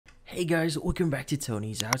Hey guys, welcome back to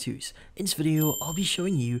Tony's How To's. In this video, I'll be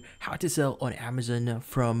showing you how to sell on Amazon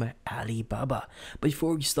from Alibaba. But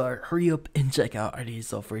before we start, hurry up and check out our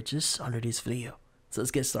latest offer just under this video. So let's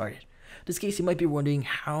get started. In this case, you might be wondering,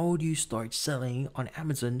 how do you start selling on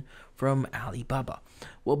Amazon from Alibaba?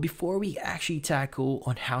 Well, before we actually tackle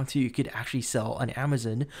on how you could actually sell on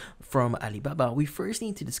Amazon from Alibaba, we first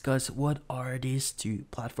need to discuss what are these two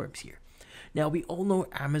platforms here. Now, we all know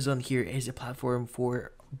Amazon here is a platform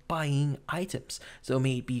for buying items. So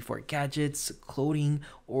may it be for gadgets, clothing,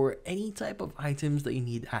 or any type of items that you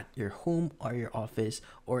need at your home or your office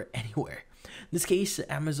or anywhere. In this case,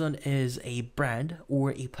 Amazon is a brand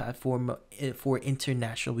or a platform for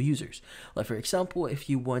international users. Like for example, if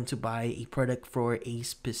you want to buy a product from a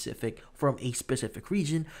specific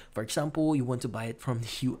region, for example, you want to buy it from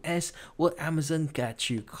the US, well, Amazon got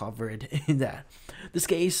you covered in that. In this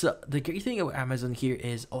case, the great thing about Amazon here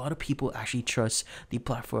is a lot of people actually trust the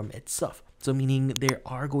platform itself. So meaning there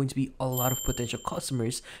are going to be a lot of potential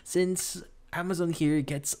customers since Amazon here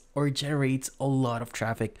gets or generates a lot of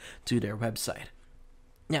traffic to their website.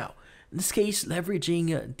 Now, in this case,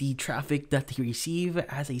 leveraging the traffic that they receive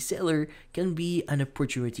as a seller can be an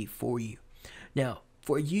opportunity for you. Now,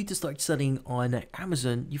 for you to start selling on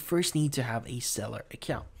Amazon, you first need to have a seller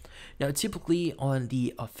account. Now, typically on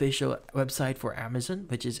the official website for Amazon,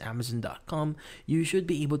 which is amazon.com, you should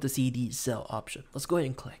be able to see the sell option. Let's go ahead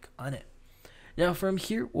and click on it. Now from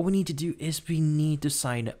here, what we need to do is we need to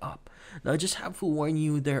sign up. Now I just have to warn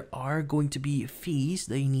you, there are going to be fees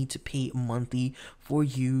that you need to pay monthly for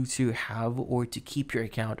you to have or to keep your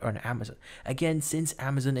account on Amazon. Again, since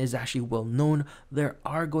Amazon is actually well known, there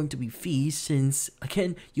are going to be fees since,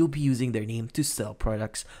 again, you'll be using their name to sell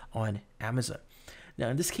products on Amazon. Now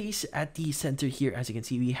in this case, at the center here, as you can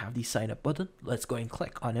see, we have the sign up button. Let's go and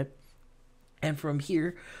click on it. And from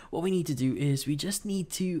here, what we need to do is we just need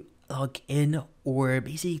to log in or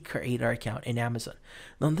basically create our account in Amazon.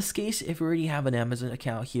 Now in this case, if you already have an Amazon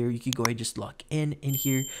account here, you can go ahead and just log in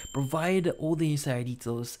here, provide all the necessary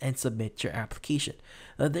details, and submit your application.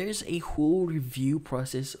 Now there's a whole review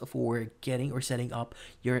process for getting or setting up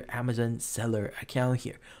your Amazon seller account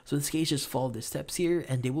here. So in this case, just follow the steps here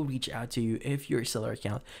and they will reach out to you if your seller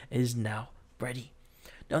account is now ready.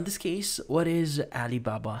 Now in this case, what is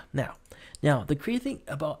Alibaba now? Now, the great thing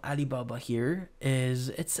about Alibaba here is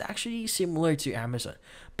it's actually similar to Amazon,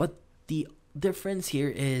 but the difference here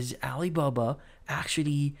is Alibaba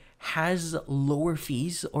actually has lower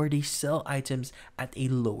fees or they sell items at a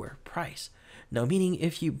lower price. Now, meaning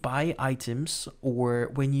if you buy items or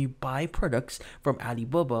when you buy products from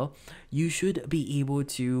Alibaba, you should be able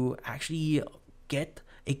to actually get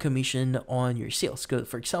a commission on your sales. Because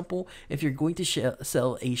for example, if you're going to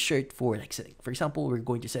sell a shirt for, like, for example, we're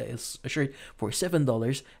going to sell a shirt for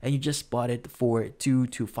 $7 and you just bought it for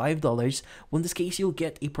 $2 to $5, well, in this case, you'll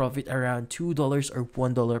get a profit around $2 or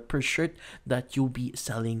 $1 per shirt that you'll be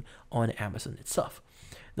selling on Amazon itself.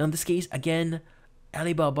 Now in this case, again,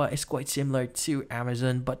 Alibaba is quite similar to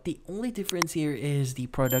Amazon, but the only difference here is the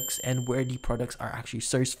products and where the products are actually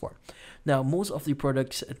sourced for. Now, most of the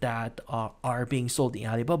products that are being sold in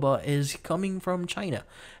Alibaba is coming from China.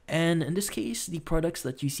 And in this case, the products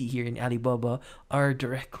that you see here in Alibaba are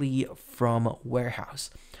directly from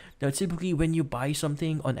warehouse. Now, typically when you buy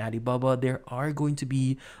something on Alibaba, there are going to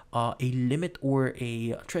be a limit or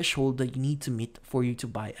a threshold that you need to meet for you to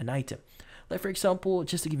buy an item. Like for example,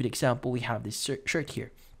 just to give you an example, we have this shirt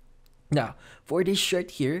here. Now, for this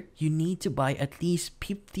shirt here, you need to buy at least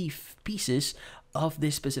 50 pieces of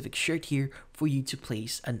this specific shirt here for you to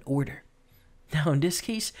place an order. Now, in this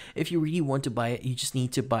case, if you really want to buy it, you just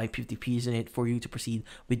need to buy 50 pieces in it for you to proceed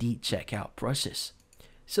with the checkout process.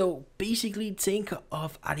 So basically, think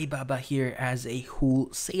of Alibaba here as a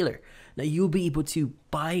wholesaler. Now, you'll be able to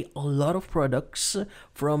buy a lot of products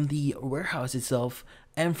from the warehouse itself,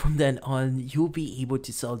 and from then on, you'll be able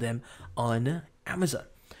to sell them on Amazon.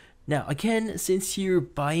 Now, again, since you're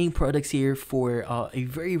buying products here for a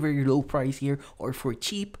very, very low price here or for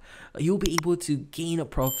cheap, you'll be able to gain a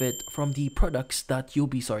profit from the products that you'll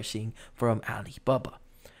be sourcing from Alibaba.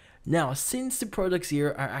 Now, since the products here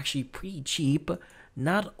are actually pretty cheap,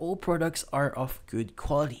 not all products are of good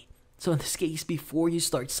quality. So in this case, before you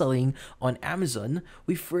start selling on Amazon,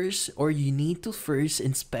 you need to first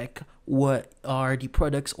inspect what are the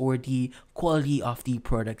products or the quality of the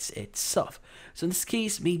products itself. So in this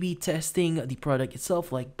case, maybe testing the product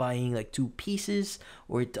itself, like buying like 2 pieces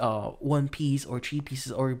or 1 piece or 3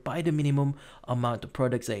 pieces, or buy the minimum amount of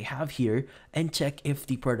products I have here and check if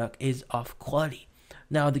the product is of quality.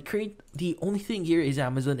 Now, the only thing here is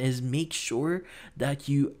Amazon is make sure that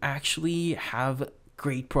you actually have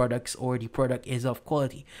great products or the product is of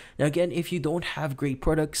quality. Now again, if you don't have great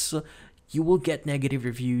products, you will get negative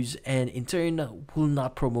reviews, and in turn will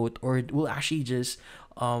not promote, or will actually just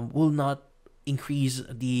will not increase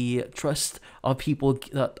the trust of people,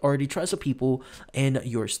 or the trust of people in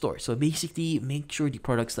your store. So basically, make sure the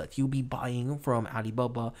products that you'll be buying from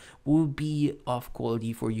Alibaba will be of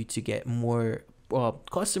quality for you to get more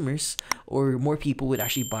customers, or more people would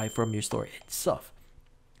actually buy from your store itself.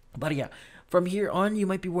 But yeah, from here on, you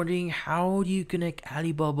might be wondering, how do you connect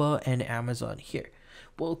Alibaba and Amazon here?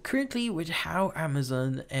 Well, currently, with how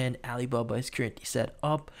Amazon and Alibaba is currently set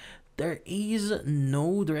up, there is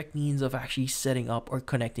no direct means of actually setting up or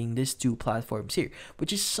connecting these two platforms here,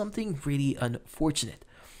 which is something really unfortunate.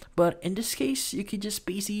 But in this case, you could just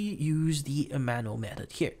basically use the manual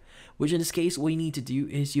method here, which in this case, what you need to do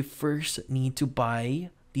is you first need to buy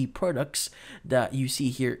the products that you see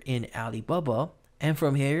here in Alibaba. And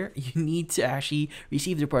from here, you need to actually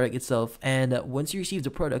receive the product itself. And once you receive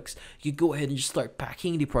the products, you go ahead and just start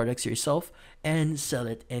packing the products yourself and sell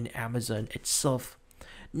it in Amazon itself.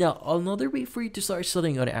 Now, another way for you to start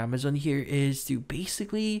selling on Amazon here is to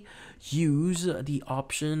basically use the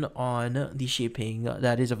option on the shipping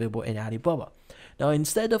that is available in Alibaba. Now,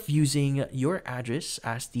 instead of using your address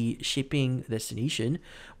as the shipping destination,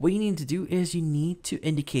 what you need to do is you need to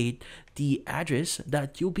indicate the address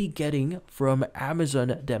that you'll be getting from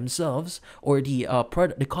Amazon themselves, or the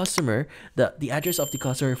the customer, the address of the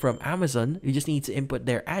customer from Amazon. You just need to input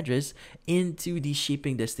their address into the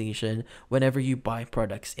shipping destination whenever you buy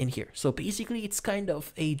products in here. So basically, it's kind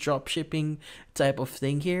of a drop shipping type of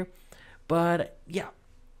thing here. But yeah,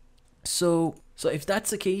 so if that's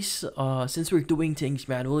the case, since we're doing things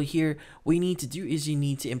manually here, what you need to do is you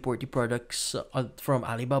need to import the products from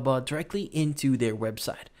Alibaba directly into their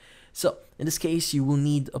website. So in this case, you will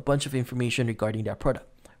need a bunch of information regarding that product.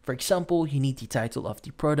 For example, you need the title of the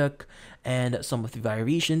product and some of the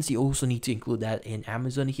variations. You also need to include that in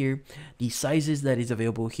Amazon here, the sizes that is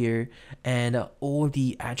available here, and all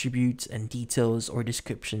the attributes and details or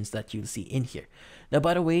descriptions that you'll see in here. Now,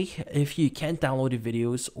 by the way, if you can't download the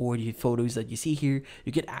videos or the photos that you see here,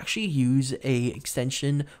 you can actually use a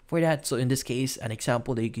extension for that. So in this case, an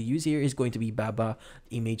example that you could use here is going to be Baba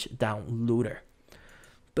Image Downloader.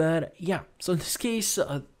 But yeah, so in this case,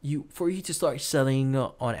 for you to start selling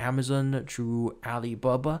on Amazon through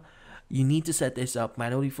Alibaba, you need to set this up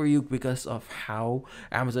manually for you because of how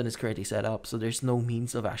Amazon is currently set up. So there's no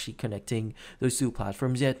means of actually connecting those two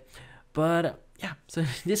platforms yet. But yeah, so in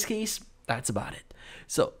this case, that's about it.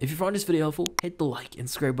 So if you found this video helpful, hit the like and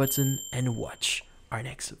subscribe button and watch our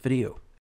next video.